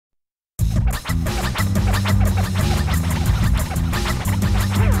Yo,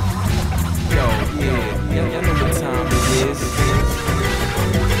 yeah, y'all know what time it is.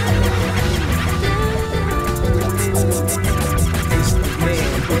 It's the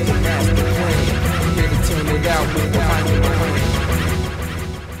man with the master plan. Here to turn it out with behind the plan.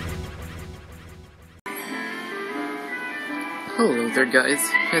 Hello there guys,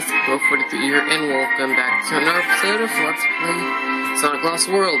 it's Bro43 here, and welcome back to another episode of Let's Play Sonic Lost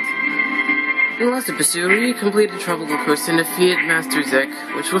World. In the last episode, we completed Tropical Coast and defeated Master Zek,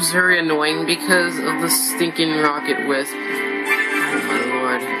 which was very annoying because of the stinking rocket wisp. Oh my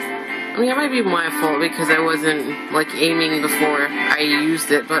lord. I mean, it might be my fault because I wasn't, like, aiming before I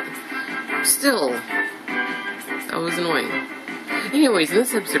used it, but still, that was annoying. Anyways, in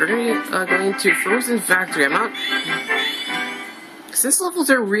this episode, we're going to Frozen Factory. Since levels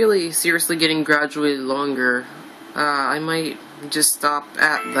are really seriously getting gradually longer, I might just stop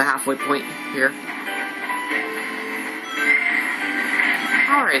at the halfway point here.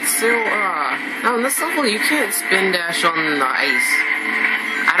 Alright, so, now in this level you can't spin dash on the ice.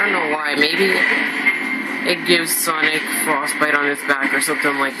 I don't know why, maybe it gives Sonic frostbite on his back or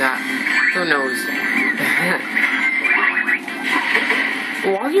something like that. Who knows?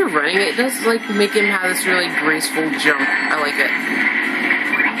 While you're running, it does, like, make him have this really graceful jump. I like it.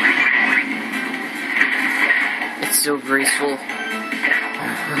 It's so graceful.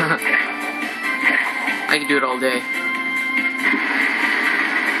 I can do it all day.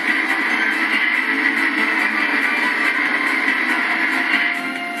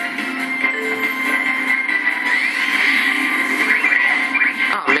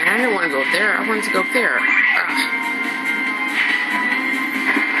 Oh man, I didn't want to go up there. I wanted to go up there.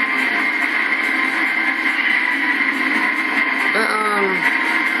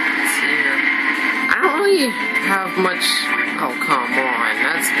 Let's see here. I don't really have much. Oh, come on.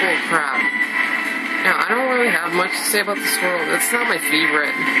 That's bull crap. No, I don't really have much to say about this world. It's not my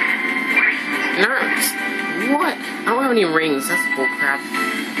favorite. Nerds. What? I don't have any rings. That's bull crap.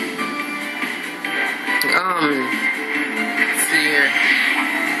 Let's see here.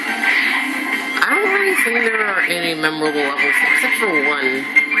 I don't really think there are any memorable levels, except for one in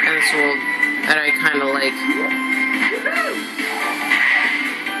this world that I kind of like.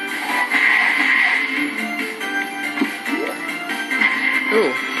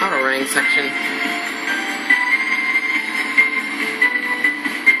 Ooh, auto running section.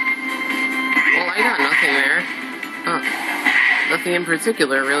 Well, I got nothing there. Huh. Nothing in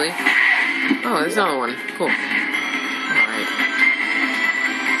particular, really. Oh, there's another one. Cool. Alright.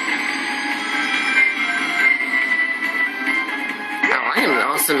 Oh, I am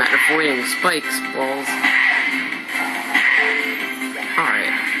awesome at avoiding spikes, balls.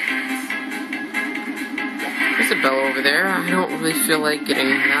 Alright. There's a bell over there. I don't really feel like getting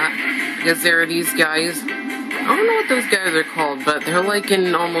that, because there are these guys. I don't know what those guys are called, but they're like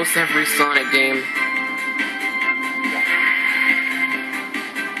in almost every Sonic game.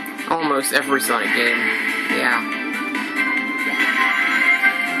 Almost every Sonic game. Yeah.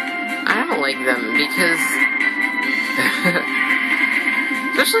 I don't like them, because...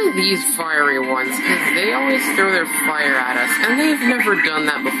 especially these fiery ones, because they always throw their fire at us, and they've never done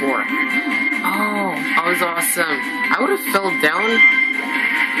that before. Oh, that was awesome. I would have fell down,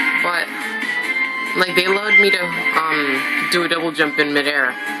 but, like, they allowed me to, do a double jump in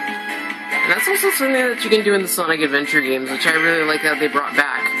midair. And that's also something that you can do in the Sonic Adventure games, which I really like that they brought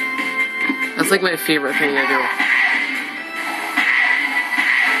back. That's, like, my favorite thing to do.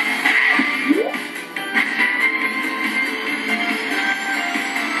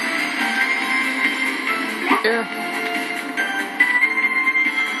 Yeah.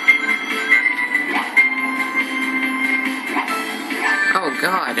 Oh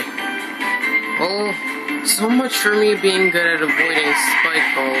god. Well, so much for me being good at avoiding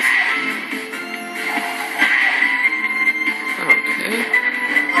spike balls. Okay.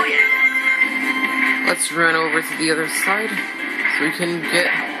 Let's run over to the other side so we can get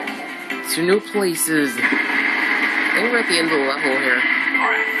to new places. I think we're at the end of the level here.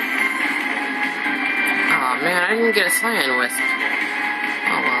 Aw, man, I didn't get a cyan wisp.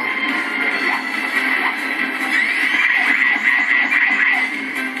 Oh well.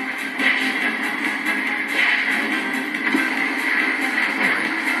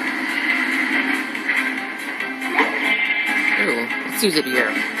 Let's use it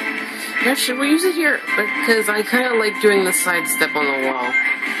here. Yeah, should we use it here? Because I kind of like doing the sidestep on the wall.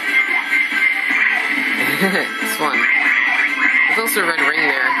 It's fun. There's also a red ring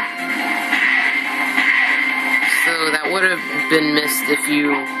there. So that would have been missed if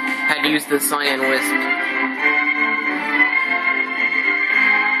you had used the cyan wisp.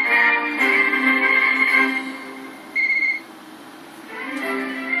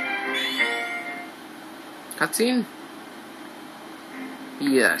 cutscene?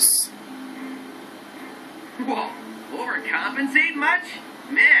 Yes. Whoa, overcompensate much?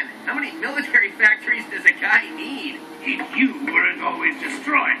 Man, how many military factories does a guy need? If you weren't always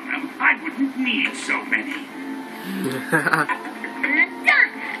destroying them, I wouldn't need so many.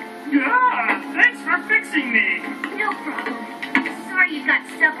 Done! Thanks for fixing me. No problem. Sorry you got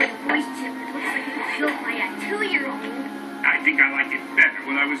stuck with a voice chip that looks like it was built by a 2-year-old. I think I like it better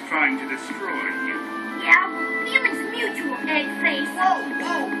when I was trying to destroy you. Yeah, well, feelings mutual, egg face. Whoa!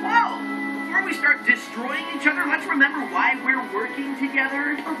 Before we start destroying each other, let's remember why we're working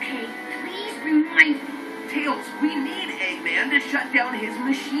together. Okay, please remind me. Tails, we need Eggman to shut down his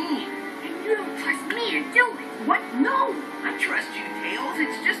machine. And you don't trust me to do it. What? No! I trust you, Tails.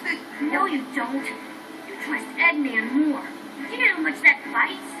 It's just that... No, you don't. You trust Eggman more. You know how much that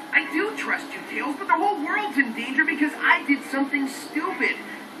bites? I do trust you, Tails, but the whole world's in danger because I did something stupid.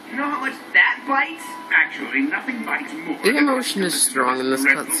 You know how much that bites? Actually, nothing bites more. The emotion is strong in this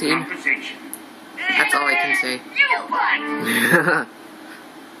cutscene. That's all I can say. You bite!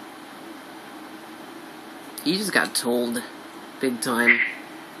 He just got told. Big time.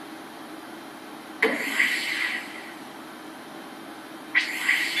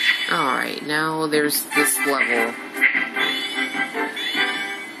 Alright, now there's this level.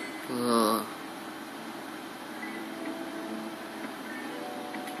 Ugh.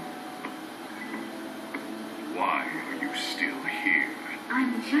 Why are you still here?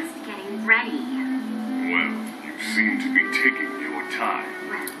 I'm just getting ready. Well, you seem to be taking your time.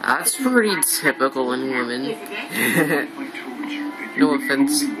 That's pretty typical in women. Isn't it? I told you that you No were the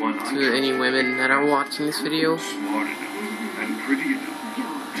offense only one I to any women that are watching this video. smart enough and pretty enough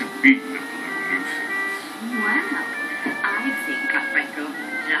to beat the blue nuisance. Wow, I think I might go for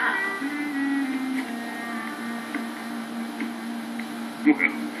the job. Well,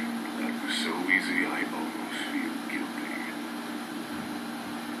 that was so easy I almost feel guilty.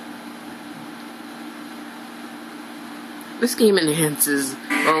 This game enhances,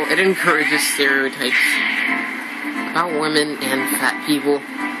 well, it encourages stereotypes about women and fat people.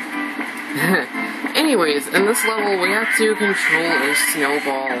 Anyways, in this level we have to control a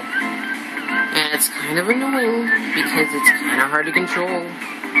snowball. And it's kind of annoying because it's kind of hard to control.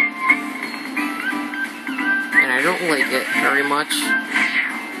 And I don't like it very much.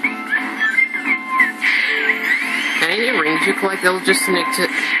 And any rings you collect, they'll just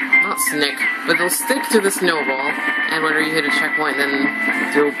but they'll stick to the snowball, and whenever you hit a checkpoint, then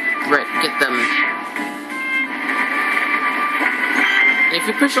you'll get them. And if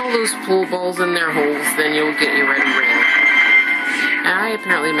you push all those pool balls in their holes, then you'll get a red ring. And I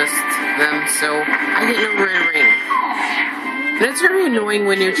apparently missed them, so I get no red ring. And it's very annoying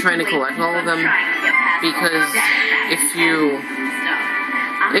when you're trying to collect all of them, because if you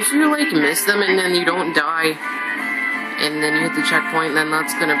like miss them and then you don't die, and then you hit the checkpoint, then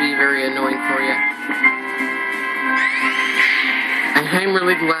that's gonna be very annoying for you. And I'm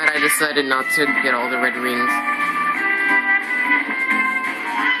really glad I decided not to get all the red rings.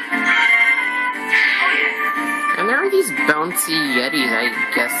 And there are these bouncy yetis, I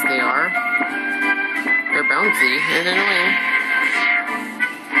guess they are. They're bouncy and annoying.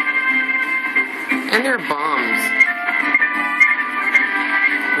 And they're bombs.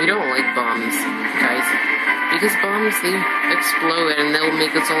 We don't like bombs, guys. Because bombs, they explode and they'll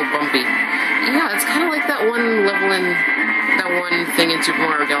make us all bumpy. Yeah, it's kind of like that one level in that one thing in Super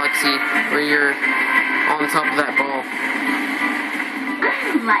Mario Galaxy where you're on top of that ball.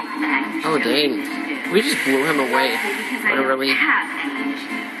 Oh dang, we just blew him away. What a relief.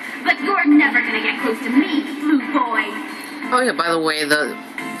 But you're never gonna get close to me, blue boy. Oh yeah, by the way, the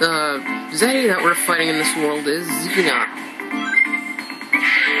Zeddy that we're fighting in this world is Zeena.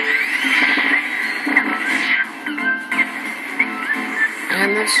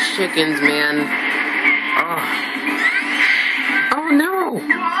 And those chickens, man. Oh no!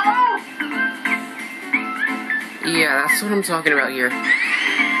 Yeah, that's what I'm talking about here.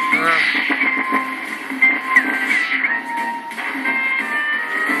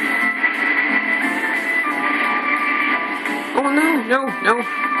 Oh no!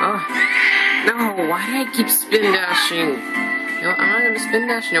 No, why do I keep spin dashing? No, I'm not gonna spin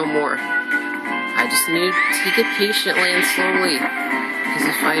dash no more. I just need to take it patiently and slowly. Because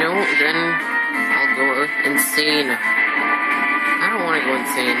if I don't, then I'll go insane. I don't want to go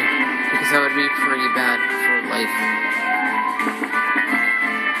insane, because that would be pretty bad for life.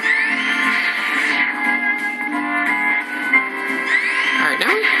 Alright,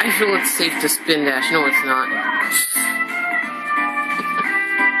 now I feel it's safe to spin dash. No, it's not.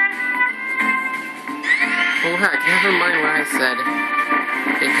 Well, heck, never mind what I said,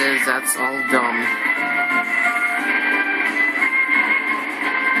 because that's all dumb.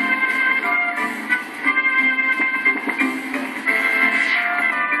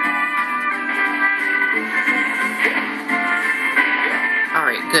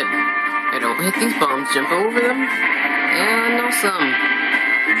 hit these bombs, jump over them, and awesome.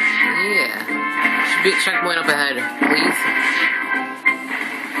 Yeah. Should be a checkpoint up ahead, please.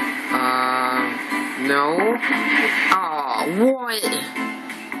 No. Aw, what?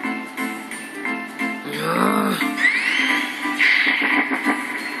 Ugh.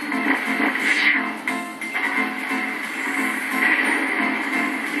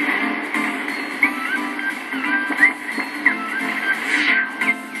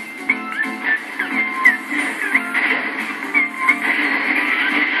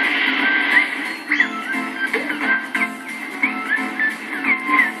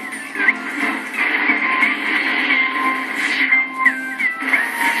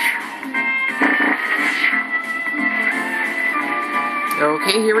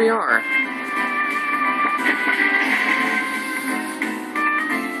 Okay, here we are.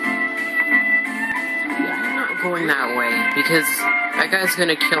 Yeah, I'm not going that way, because that guy's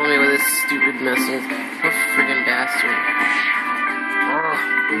gonna kill me with his stupid missiles. What friggin' bastard. Oh,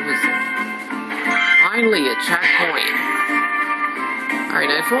 finally, a checkpoint. Alright,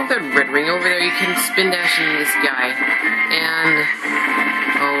 now if you want that red ring over there, you can spin dash into this guy. And...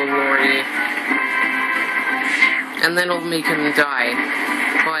 oh, lordy. And then it'll make him die.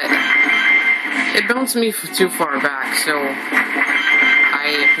 But it bounced me too far back, so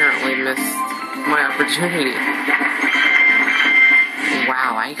I apparently missed my opportunity.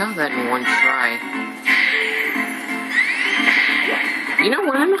 Wow, I got that in one try. You know,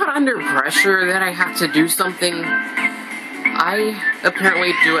 when I'm not under pressure that I have to do something, I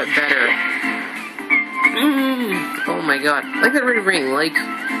apparently do it better. Oh my god. Like that red ring, like...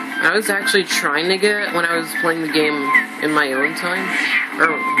 I was actually trying to get it when I was playing the game in my own time. Or,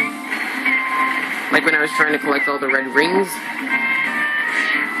 like when I was trying to collect all the red rings.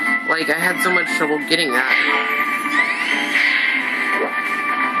 Like, I had so much trouble getting that.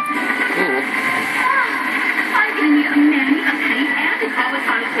 Ooh. I'm gonna need a menu, a plate, and a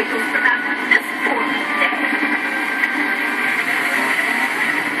Comic-Con officials for that this horrible day.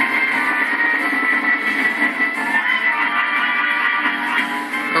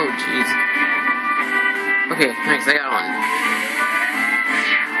 Oh, jeez. Okay, thanks, I got one.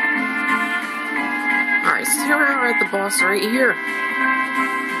 Alright, so here we are at the boss right here.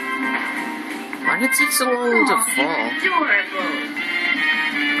 Why did it take so long to fall? Adorable.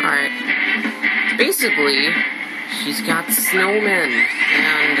 Alright. Basically, she's got snowmen,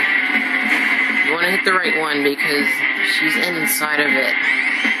 and you want to hit the right one because she's inside of it.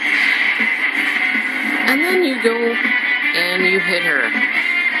 And then you go and you hit her.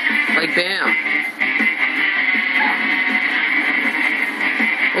 Like, bam.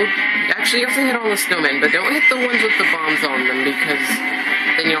 Well, actually, you have to hit all the snowmen, but don't hit the ones with the bombs on them, because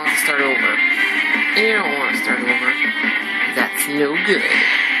then you'll have to start over. And you don't want to start over. That's no good.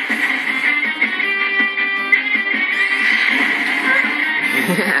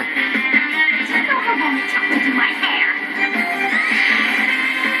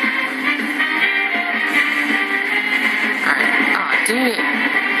 Alright. Ah, dang it.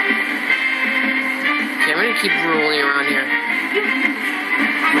 Okay, I'm gonna keep rolling around here.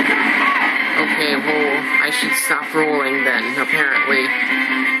 Okay, well, I should stop rolling then, apparently.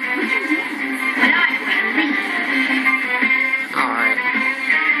 Alright.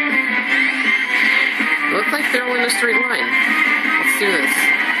 Looks like they're all in a straight line. Let's do this.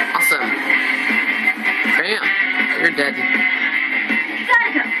 Awesome. Bam. You're dead.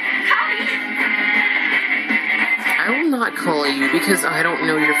 I will not call you because I don't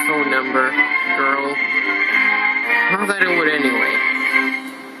know your phone number, girl. Not that it would anyway.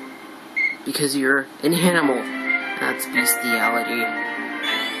 Because you're an animal. That's bestiality.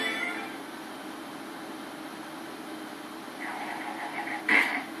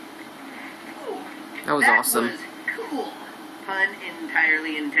 That was awesome. That was cool. Pun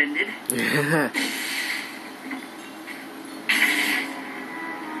entirely intended. Your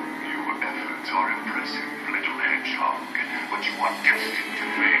efforts are impressive, little hedgehog, but you are destined to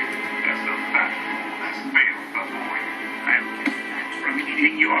fail, as the fat fool has failed before you. I'm kept from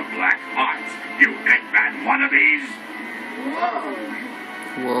eating your black heart, you big-bad wannabes!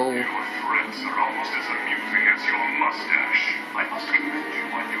 Whoa. Your threats are almost as amusing as your mustache. I must commend you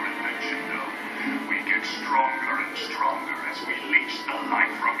on your invention, though. We get stronger and stronger as we leech the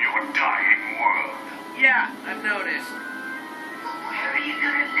life from your dying world. Yeah, I've noticed. Where are you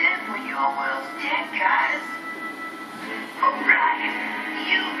gonna live when your world's dead, guys? Oh, right.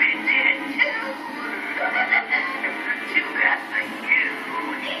 You've been dead, too. Too bad for you.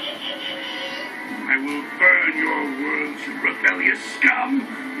 I will burn your worlds, you rebellious scum! I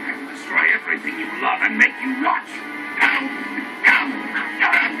will destroy everything you love and make you rot! Down! Down!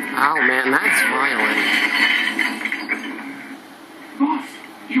 Down! Oh man, that's violent. Boss,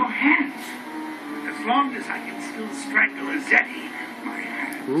 your hands. As long as I can still strangle a Zeddy, my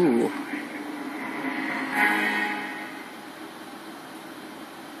hands. Ooh.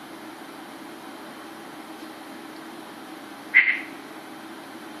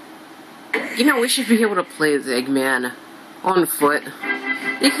 You know, we should be able to play as Eggman on foot.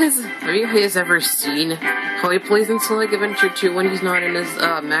 Because, have you guys ever seen how he plays in Sonic Adventure 2 when he's not in his,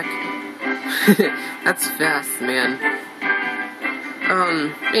 mech? That's fast, man.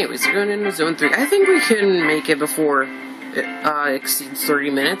 Anyways, we're going into Zone 3. I think we can make it before it, exceeds 30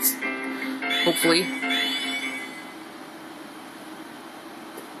 minutes. Hopefully.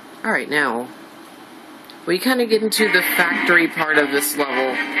 Alright, now, we kind of get into the factory part of this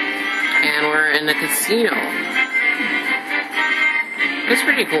level. And we're in a casino. It's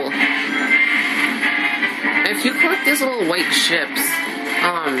pretty cool. If you collect these little white ships,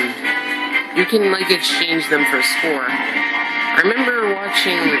 you can, like, exchange them for score. I remember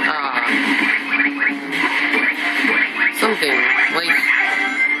watching, something, like,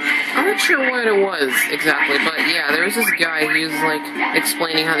 I'm not sure what it was exactly, but yeah, there was this guy, he was, like,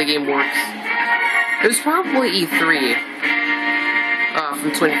 explaining how the game works. It was probably E3.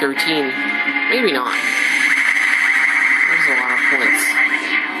 From 2013. Maybe not. There's a lot of points.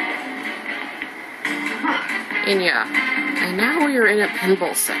 And yeah. And now we are in a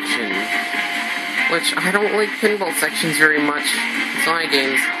pinball section. Which, I don't like pinball sections very much in Sonic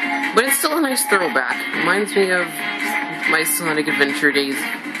games. But it's still a nice throwback. Reminds me of my Sonic Adventure days.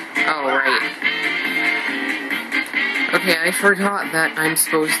 Oh, right. Okay, I forgot that I'm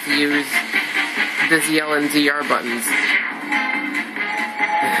supposed to use the ZL and ZR buttons.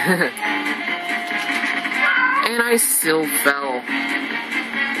 And I still fell.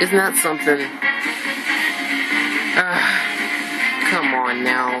 Isn't that something? Come on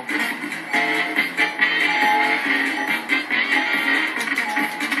now.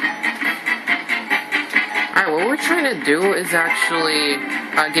 Alright, what we're trying to do is actually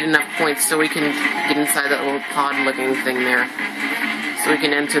get enough points so we can get inside that little pod-looking thing there. So we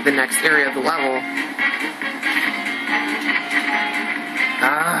can enter the next area of the level.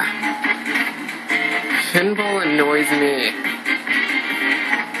 Pinball annoys me.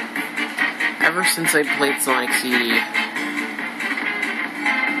 Ever since I played Sonic CD.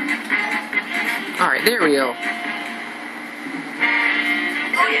 Alright, there we go.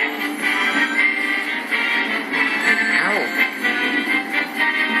 Oh yeah. Ow.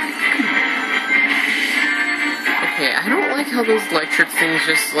 Okay, I don't like how those electric things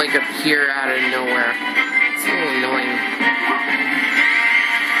just, like, appear out of nowhere. It's a little annoying.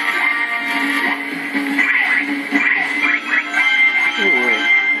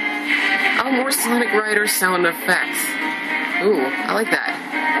 More Sonic Rider sound effects. Ooh, I like that.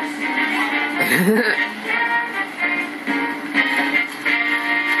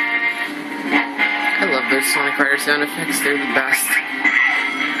 I love those Sonic Rider sound effects, they're the best.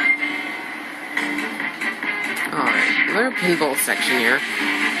 Alright, another pinball section here.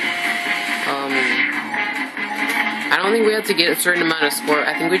 I don't think we have to get a certain amount of score,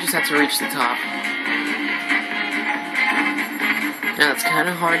 I think we just have to reach the top. Now, it's kind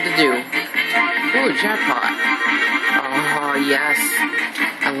of hard to do. Ooh, jackpot. Oh, yes.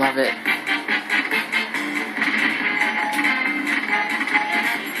 I love it.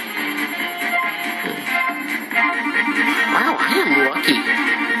 Wow, I am lucky.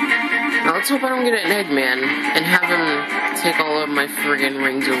 Now, let's hope I don't get an Eggman and have him take all of my friggin'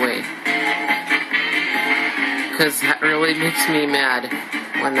 rings away. Because that really makes me mad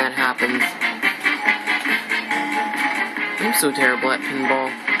when that happens. I'm so terrible at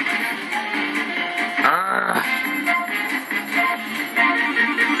pinball.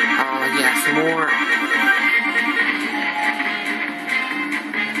 Oh, yes, more.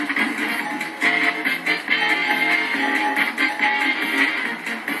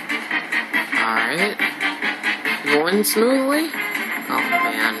 Alright. Going smoothly? Oh,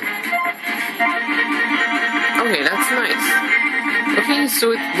 man. Okay, that's nice. Okay,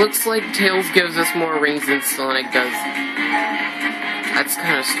 so it looks like Tails gives us more rings than Sonic does. That's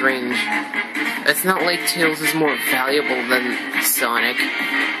kind of strange. It's not like Tails is more valuable than Sonic.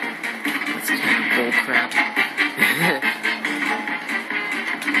 That's kind of bullcrap.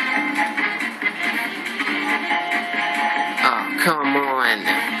 Oh, come on.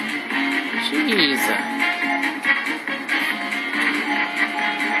 Jeez.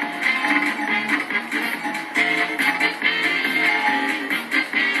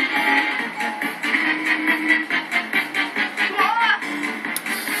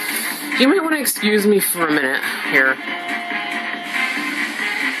 You might want to excuse me for a minute here.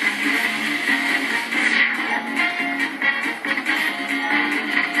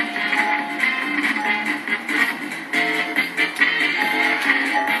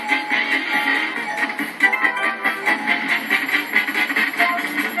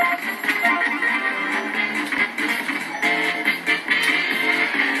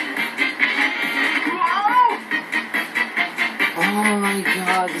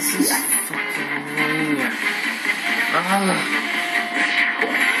 god, this is fucking annoying.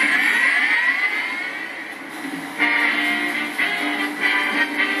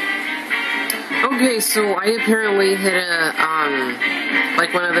 Okay, so I apparently hit a,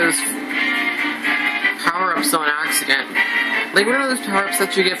 like one of those power-ups on accident. Like one of those power-ups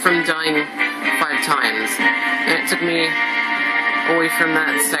that you get from dying 5 times. And it took me away from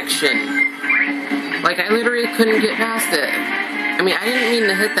that section. Like, I literally couldn't get past it. I mean, I didn't mean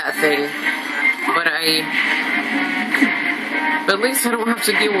to hit that thing, but at least I don't have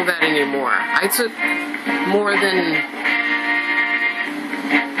to deal with that anymore. I took more than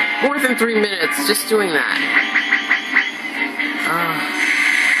 3 minutes just doing that.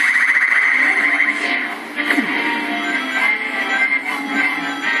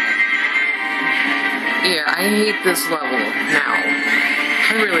 Yeah, I hate this level now.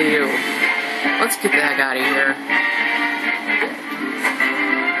 I really do. Let's get the heck out of here.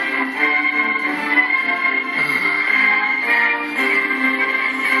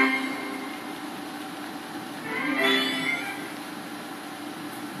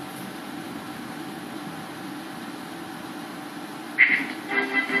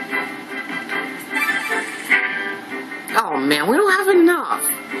 Oh man, we don't have enough.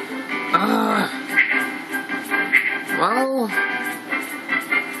 Well,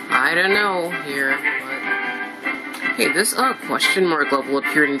 I don't know here, but hey, this question mark level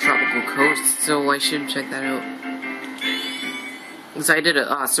appeared in Tropical Coast, so I should check that out. Because I did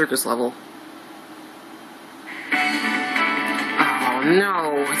a circus level. Oh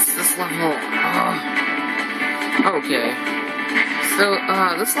no, it's this level. Okay. So,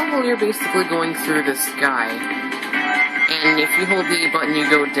 this level you're basically going through the sky. And if you hold the A button, you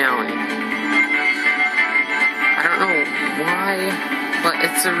go down. I don't know why, but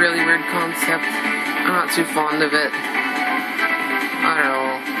it's a really weird concept. I'm not too fond of it. I don't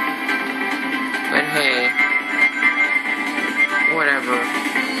know. But hey. Whatever.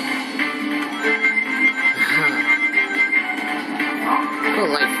 Oh,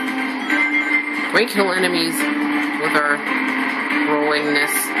 life. Can we kill enemies with our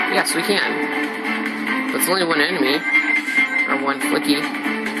rollingness? Yes, we can. But it's only one enemy. Or one flicky.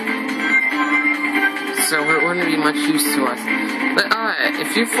 So it wouldn't be much use to us. But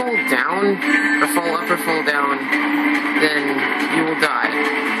if you fall down, or fall up or fall down, then you will die.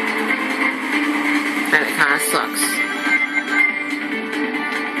 And it kinda sucks.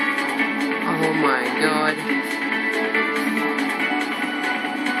 Oh my god.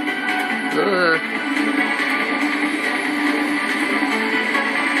 Ugh.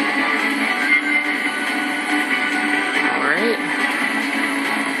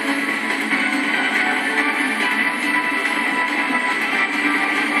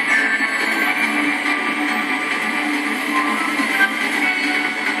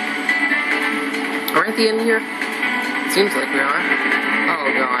 Are we at the end here? Seems like we are.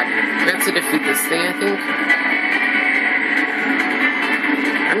 Oh god. We have to defeat this thing, I think.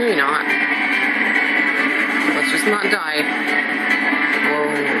 Or maybe not. Let's just not die. Whoa.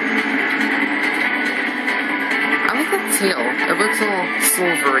 I like that tail. It looks all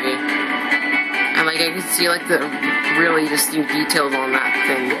silvery. And like I can see like the really distinct details on that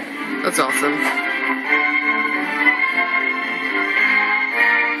thing. That's awesome.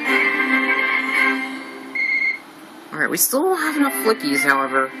 Alright, we still don't have enough flickies,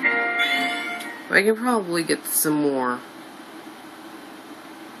 however. But I can probably get some more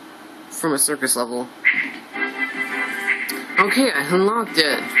from a circus level. Okay, I unlocked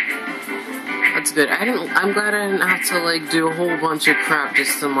it. That's good. I'm glad I didn't have to like do a whole bunch of crap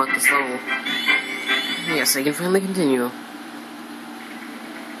just to unlock this level. Yes, I can finally continue.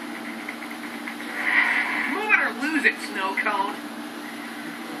 Move it or lose it, Snow Cone.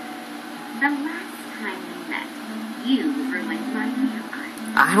 The last time we met, you ruined my nail art.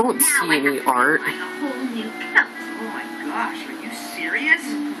 I don't see any art. Like a whole new coat. Oh my gosh, are you serious?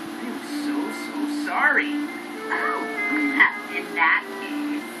 I'm so sorry. Oh, well, in that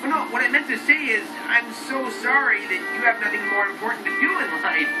case. Oh, no, what I meant to say is, I'm so sorry that you have nothing more important to do in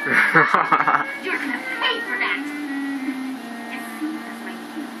life. You're gonna pay for that. As soon as my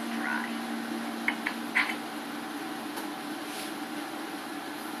nails dry.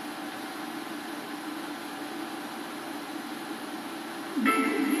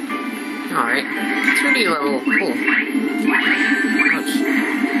 Alright. 2D level. Cool. Ouch.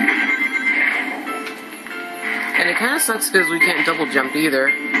 And it kind of sucks because we can't double jump either.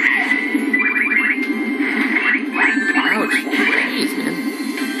 Ouch. Jeez, man.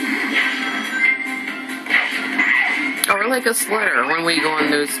 Oh, we're like a slider when we go on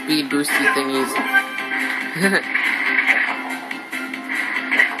those speed boosty thingies.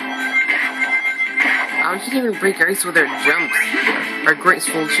 Wow, he can even break ice with their jumps. Or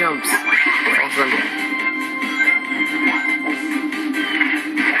graceful jumps. That's awesome.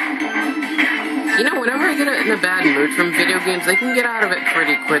 You know, whenever I get in a bad mood from video games, I can get out of it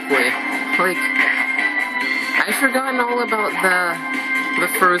pretty quickly. Like, I've forgotten all about the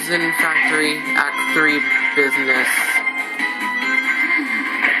Frozen Factory Act 3 business.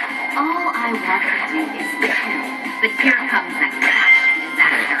 All I want to do is kill. But here comes that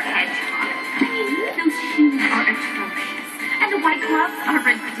disaster hedgehog. I mean, those shoes are atrocious. And the white gloves are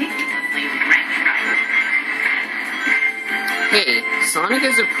ridiculously retro. Hey, Sonic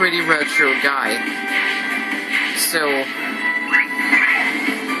is a pretty retro guy. So...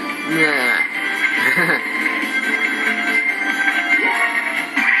 yeah.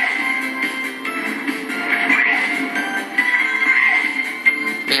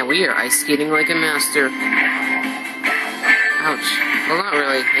 Man, we are ice skating like a master. Ouch. Well, not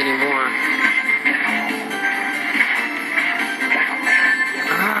really anymore.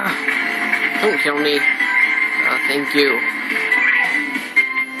 Ah! Don't kill me. Thank you.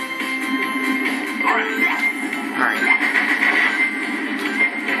 Alright.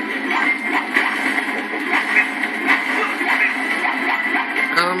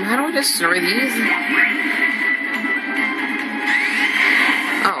 How do I destroy these?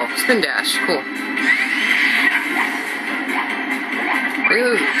 Oh, spin dash. Cool.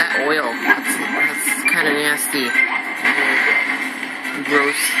 Look at that oil. That's kind of nasty.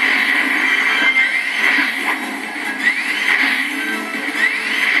 Gross.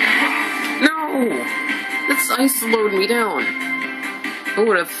 No! This ice slowed me down. Who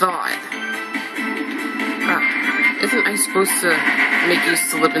would have thought? Isn't ice supposed to make you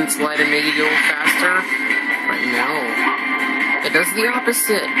slip and slide and make you go faster? But no. It does the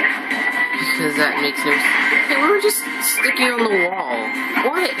opposite. Because that makes no sense. Hey, we were just sticking on the wall.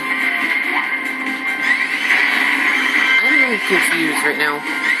 What? I'm confused right now.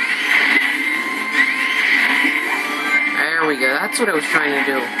 There we go. That's what I was trying to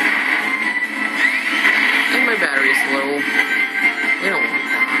do. And my battery's low. We don't want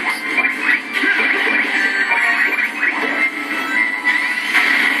that.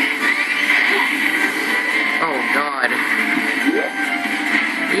 Oh god.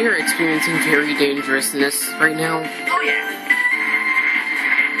 We are experiencing very dangerousness right now. Oh yeah.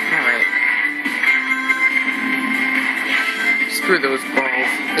 Alright. Screw those balls.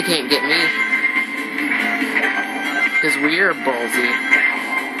 They can't get me. Because we are ballsy.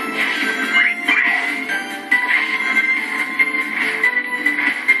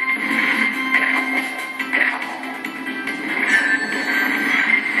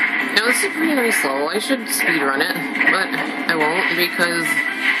 Now this is a pretty nice level. I should speedrun it, but I won't because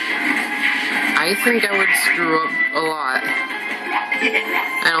I think I would screw up a lot.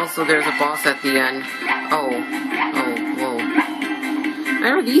 And also there's a boss at the end. Oh, whoa.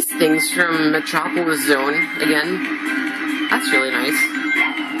 There are these things from Metropolis Zone again. That's really nice.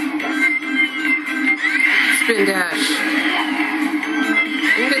 Spin dash.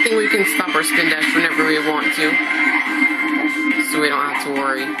 Good thing we can stop our spin dash whenever we want to. So we don't have to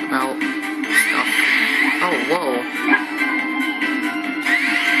worry about stuff. Oh, whoa.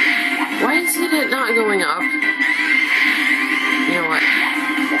 Why is it not going up? You know what?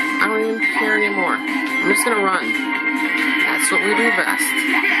 I don't even care anymore. I'm just gonna run. That's what we do best.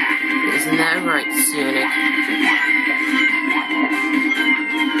 Isn't that right, Sonic?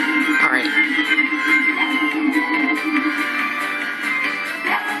 Alright.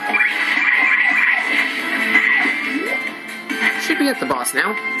 Should be at the boss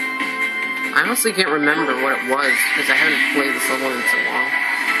now. I honestly can't remember what it was, because I haven't played this level in so long.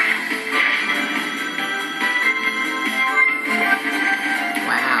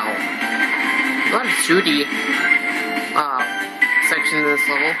 Wow. A lot of shooty sections of this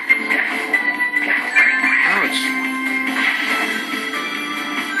level. Ouch.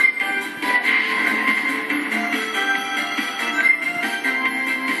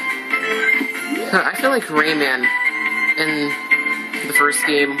 I feel like Rayman in the first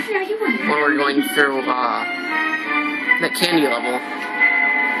game when we're going through that candy level.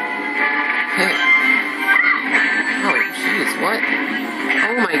 Hey. Oh, jeez, what?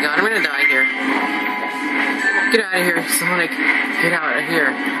 Oh my god, I'm gonna die here. Get out of here, Sonic. Get out of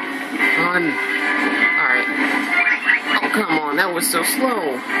here. Run. Alright. Oh, come on, that was so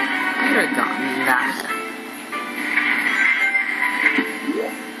slow. I could have gotten that.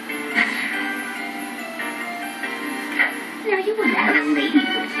 Now you wouldn't hit a lady,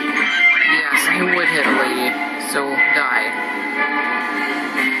 would you? Yes, I would hit a lady. So, die.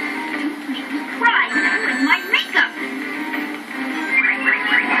 Don't make me cry. You're doing my makeup.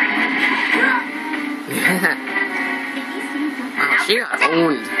 She got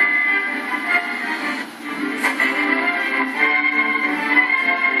owned.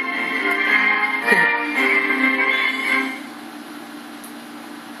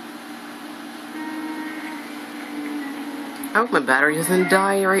 I hope my battery doesn't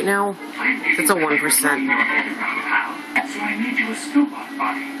die right now. It's a 1%. So I need you a scoop on,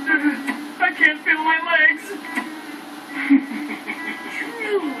 buddy. I can't feel my legs.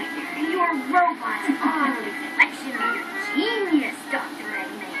 Truly, your robots are a reflection of your genius, Dr.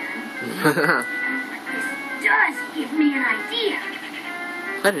 Eggman. This does give me an idea.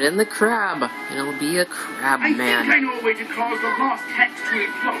 Put it in the crab, and it'll be a crab I think I man. know a way to cause the lost text to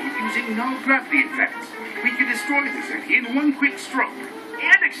implode using null-gravity effects. We can destroy the Zeti in one quick stroke.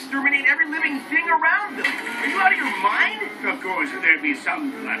 And exterminate every living thing around them. Are you out of your mind? Of course, there'd be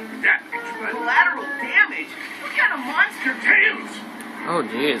some collateral damage, but... Collateral damage? What kind of monster? Tails! Oh,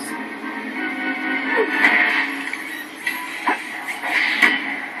 jeez.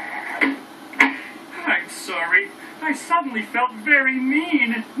 I'm sorry. I suddenly felt very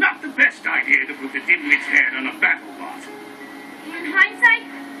mean. Not the best idea to put the dimwit's head on a battle bot. In hindsight,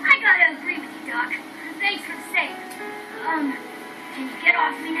 I gotta agree with you, Doc. Thanks for the save. Can you get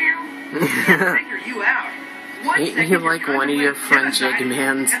off me now? Figure you out. One Ain't second you you're like one of your contemplating French genocide,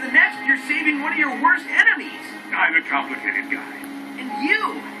 Eggmans? and the next you're saving one of your worst enemies. I'm a complicated guy. And you?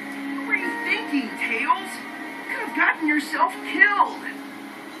 What were you thinking, Tails? You could have gotten yourself killed.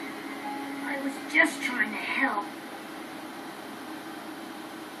 I was just trying to help.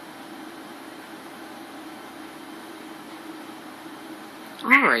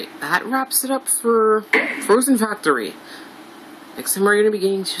 Alright, that wraps it up for Frozen Factory. Next time we're going to be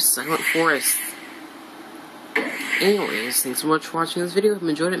getting to Silent Forest. Anyways, thanks so much for watching this video. If you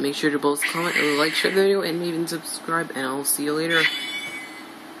enjoyed it, make sure to both comment and like, share the video, and even subscribe, and I'll see you later.